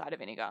apple cider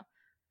vinegar.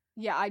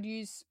 Yeah, I'd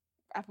use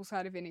apple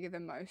cider vinegar the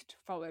most,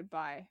 followed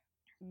by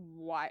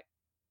white,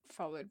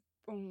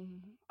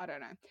 I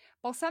don't know.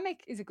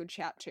 Balsamic is a good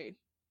shout too.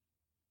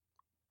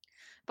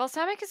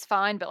 Balsamic is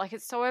fine, but like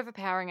it's so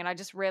overpowering, and I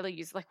just rarely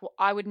use.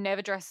 I would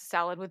never dress a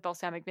salad with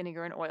balsamic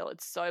vinegar and oil.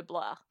 It's so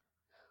blah.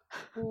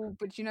 Oh,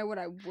 but you know what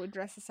I would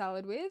dress a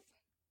salad with?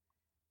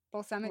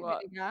 Balsamic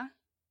vinegar,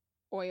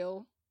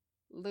 oil,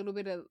 a little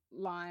bit of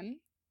lime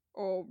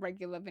or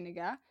regular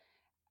vinegar.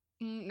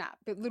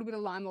 But a little bit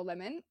of lime or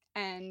lemon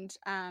and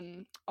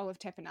olive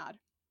tapenade.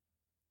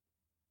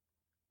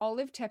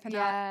 Olive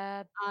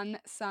tapenade,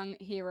 unsung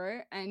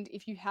hero. And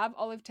if you have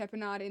olive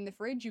tapenade in the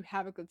fridge, you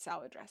have a good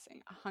salad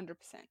dressing, 100%.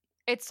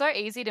 It's so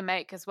easy to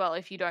make as well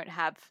if you don't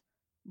have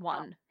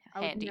one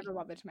handy. I would never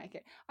bother to make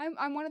it.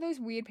 I'm one of those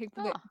weird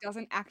people that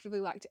doesn't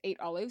actively like to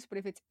eat olives, but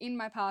if it's in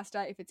my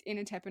pasta, if it's in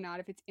a tapenade,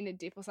 if it's in a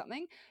dip or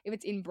something, if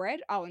it's in bread,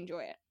 I'll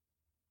enjoy it.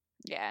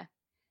 Yeah.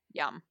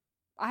 Yum.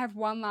 I have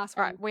one last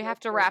one. All right, we have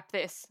to wrap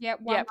this. Yeah,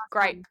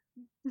 great.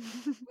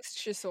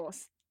 Worcestershire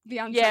sauce.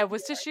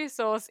 Worcestershire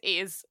sauce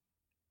is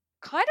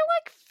kind of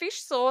like fish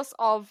sauce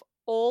of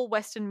all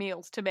Western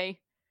meals to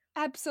me.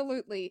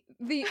 Absolutely.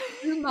 The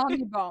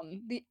umami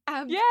bomb. The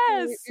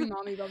absolute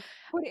umami bomb.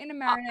 Put it in a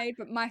marinade,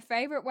 but my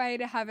favorite way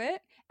to have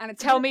it, and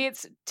it's tell me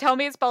it's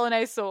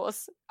bolognese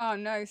sauce. Oh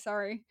no,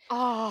 sorry.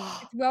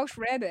 Oh, it's Welsh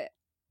rarebit.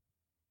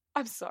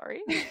 I'm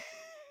sorry.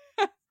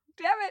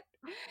 Damn it.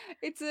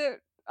 It's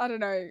I don't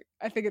know.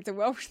 I think it's a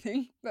Welsh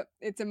thing, but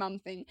it's a mum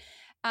thing.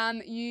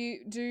 You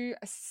do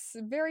a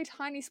very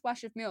tiny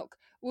splash of milk,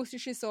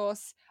 Worcestershire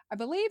sauce, I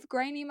believe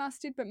grainy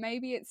mustard, but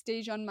maybe it's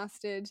Dijon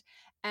mustard,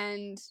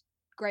 and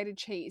grated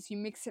cheese. You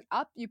mix it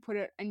up, you put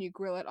it and you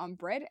grill it on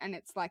bread, and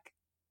it's like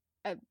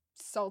a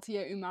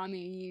saltier,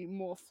 umami,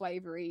 more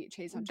flavory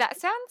cheese on That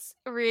sounds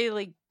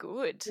really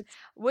good.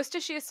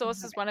 Worcestershire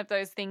sauce is one of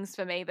those things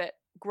for me that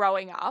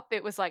growing up,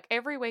 it was like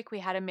every week we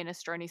had a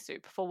minestrone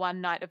soup for one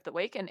night of the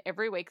week, and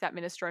every week that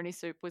minestrone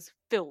soup was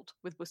filled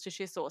with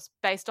Worcestershire sauce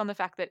based on the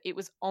fact that it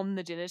was on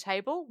the dinner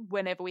table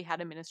whenever we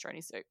had a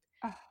minestrone soup.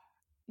 Oh,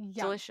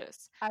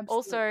 delicious. Absolutely.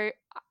 Also,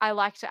 I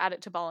like to add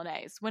it to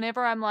bolognese.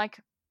 Whenever I'm like,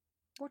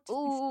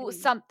 ooh,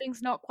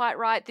 something's not quite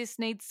right, this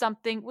needs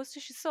something,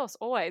 Worcestershire sauce,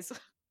 always.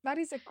 That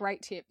is a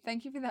great tip.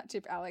 Thank you for that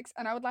tip, Alex.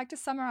 And I would like to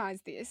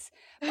summarize this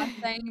by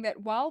saying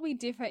that while we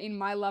differ in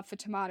my love for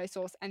tomato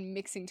sauce and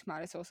mixing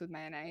tomato sauce with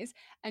mayonnaise,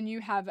 and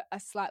you have a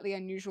slightly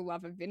unusual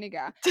love of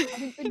vinegar, I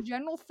think the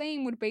general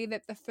theme would be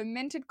that the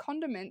fermented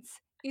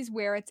condiments is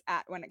where it's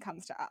at when it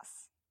comes to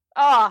us.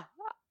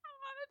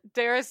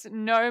 There is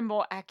no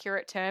more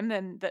accurate term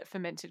than that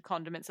fermented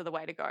condiments are the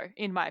way to go,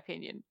 in my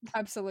opinion.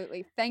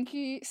 Absolutely. Thank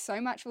you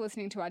so much for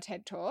listening to our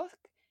TED Talk.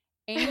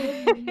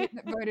 Anybody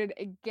that voted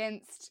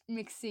against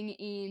mixing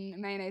in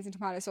mayonnaise and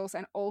tomato sauce,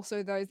 and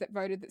also those that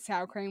voted that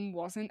sour cream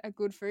wasn't a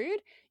good food,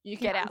 you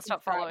can get out,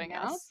 stop following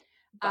us.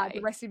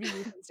 The rest of you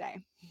can stay.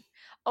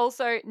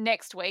 Also,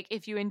 next week,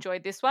 if you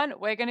enjoyed this one,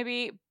 we're going to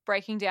be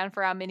breaking down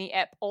for our mini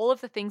ep all of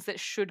the things that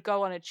should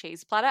go on a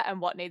cheese platter and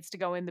what needs to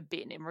go in the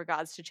bin in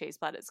regards to cheese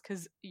platters,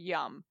 because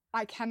yum.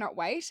 I cannot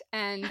wait.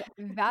 And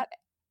that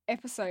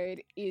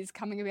episode is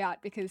coming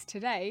about because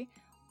today,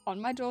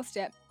 on my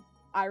doorstep,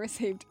 I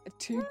received a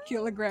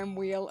 2-kilogram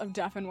wheel of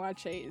Dauphinoise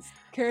cheese,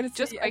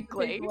 courtesy of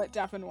people at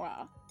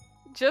Dauphinoise.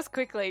 Just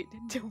quickly,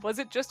 was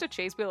it just a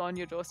cheese wheel on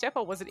your doorstep,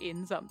 or was it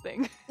in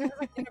something? It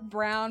was in a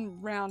brown,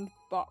 round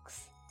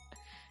box.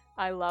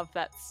 I love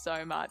that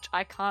so much.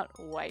 I can't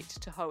wait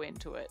to hoe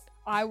into it.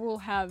 I will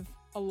have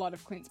a lot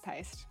of quince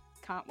paste.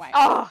 Can't wait.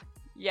 Oh,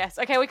 yes.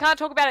 Okay, we can't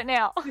talk about it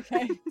now.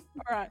 Okay.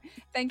 All right.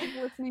 Thank you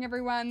for listening,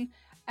 everyone,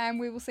 and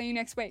we will see you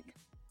next week.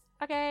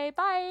 Okay,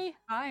 bye.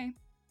 Bye.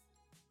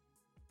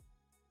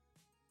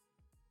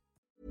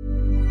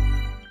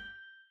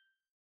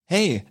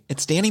 Hey,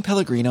 it's Danny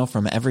Pellegrino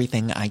from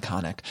Everything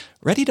Iconic.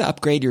 Ready to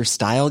upgrade your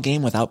style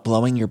game without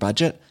blowing your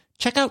budget?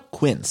 Check out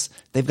Quince.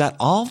 They've got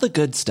all the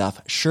good stuff,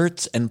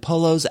 shirts and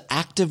polos,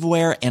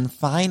 activewear, and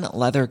fine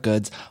leather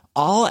goods,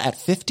 all at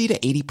 50 to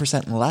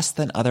 80% less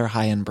than other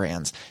high-end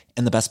brands.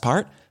 And the best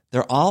part?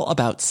 They're all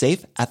about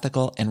safe,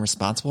 ethical, and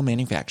responsible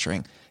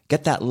manufacturing.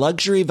 Get that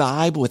luxury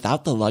vibe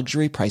without the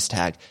luxury price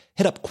tag.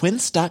 Hit up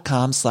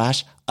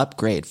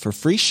quince.com/upgrade for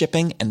free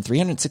shipping and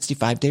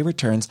 365-day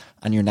returns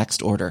on your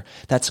next order.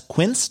 That's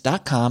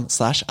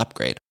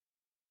quince.com/upgrade.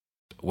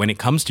 When it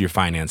comes to your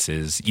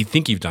finances, you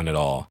think you've done it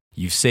all.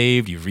 You've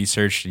saved, you've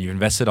researched, and you've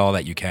invested all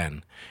that you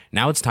can.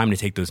 Now it's time to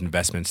take those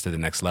investments to the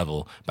next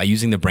level by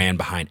using the brand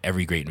behind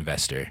every great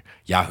investor,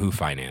 Yahoo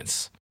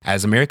Finance.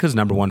 As America's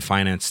 #1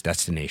 finance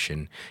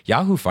destination,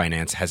 Yahoo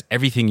Finance has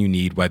everything you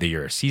need, whether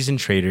you're a seasoned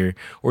trader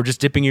or just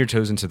dipping your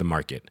toes into the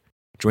market.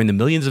 Join the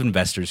millions of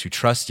investors who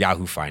trust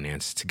Yahoo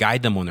Finance to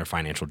guide them on their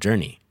financial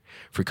journey.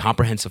 For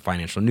comprehensive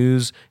financial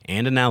news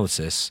and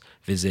analysis,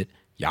 visit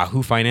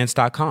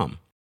yahoofinance.com,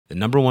 the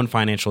 #1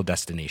 financial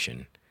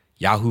destination,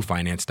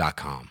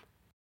 yahoofinance.com.